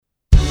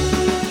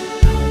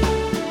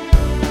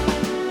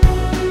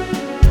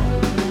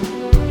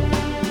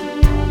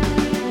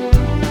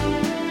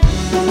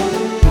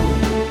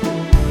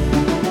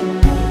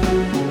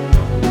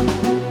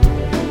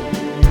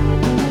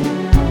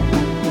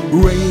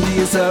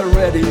reindeers are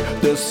ready,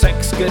 the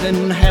sack's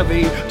getting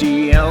heavy,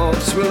 the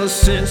elves will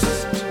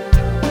assist.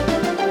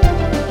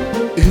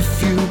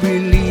 If you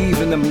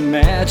believe in the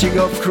magic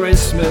of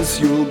Christmas,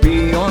 you'll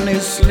be on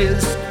his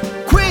list.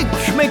 Quick,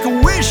 make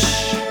a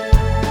wish!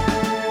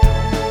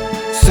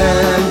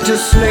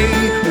 Santa's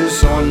sleigh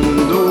is on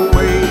the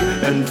way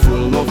and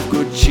full of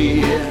good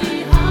cheer.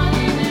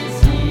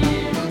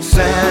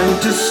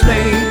 Santa's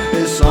sleigh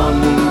is on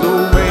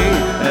the way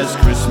as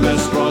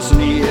Christmas draws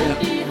near.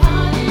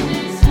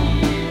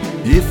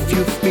 If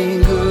you've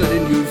been good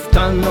and you've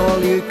done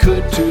all you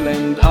could to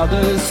lend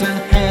others a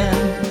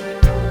hand,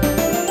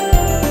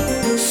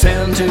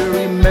 Santa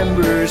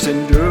remembers,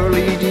 and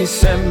early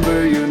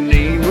December your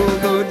name will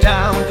go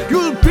down.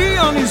 You'll be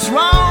on his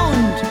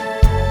round.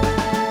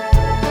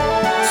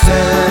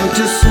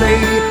 Santa's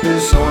sleigh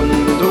is on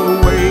the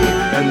way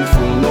and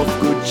full of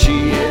good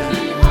cheer.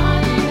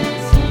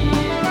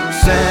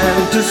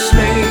 Santa's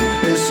sleigh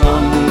is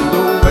on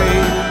the way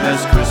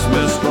as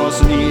Christmas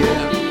draws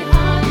near.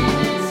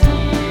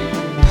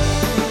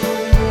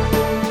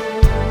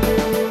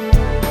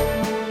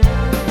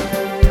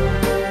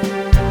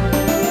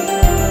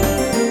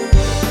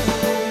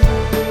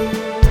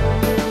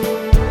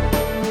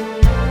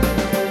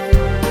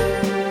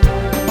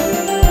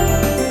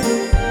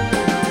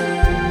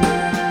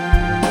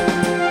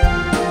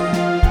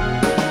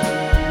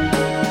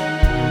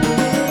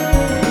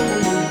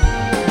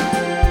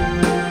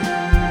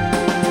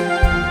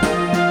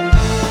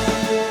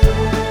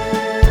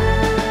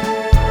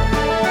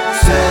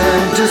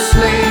 Santa's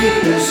sleigh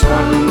is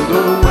on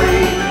the way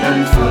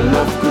and full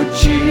of good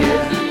cheer.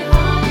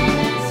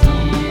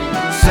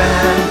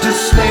 Santa's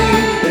sleigh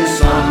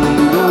is on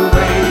the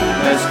way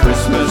as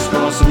Christmas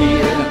draws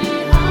near.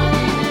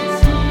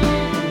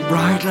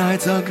 Bright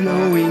lights are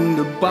glowing,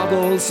 the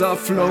bubbles are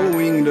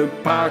flowing, the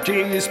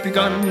party is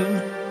begun.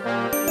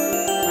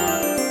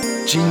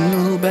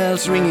 Jingle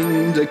bells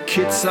ringing, the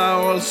kids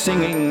are all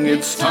singing,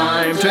 it's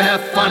time to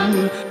have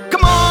fun.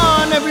 Come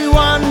on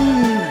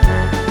everyone!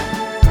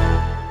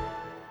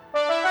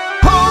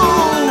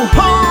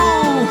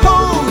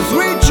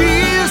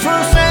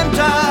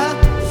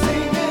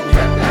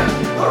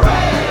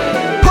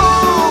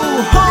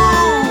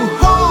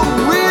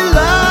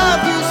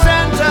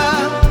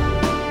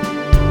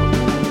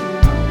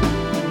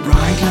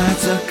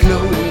 Lights are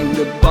glowing,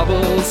 the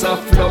bubbles are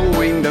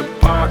flowing, the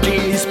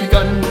party's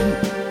begun.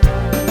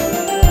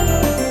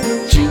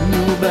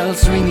 Jingle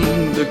bells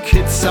ringing, the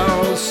kids are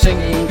all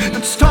singing,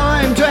 it's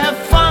time to have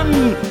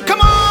fun.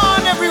 Come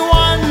on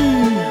everyone!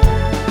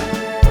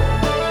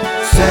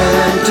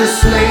 Santa's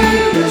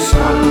sleigh is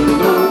on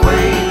the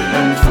way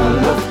and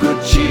full of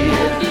good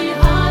cheer.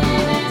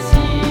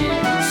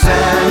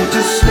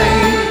 Santa's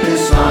sleigh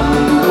is on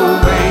the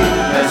way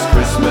as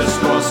Christmas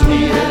draws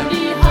near.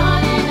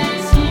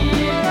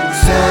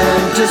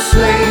 Santa's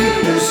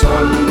sleigh is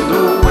on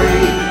the way.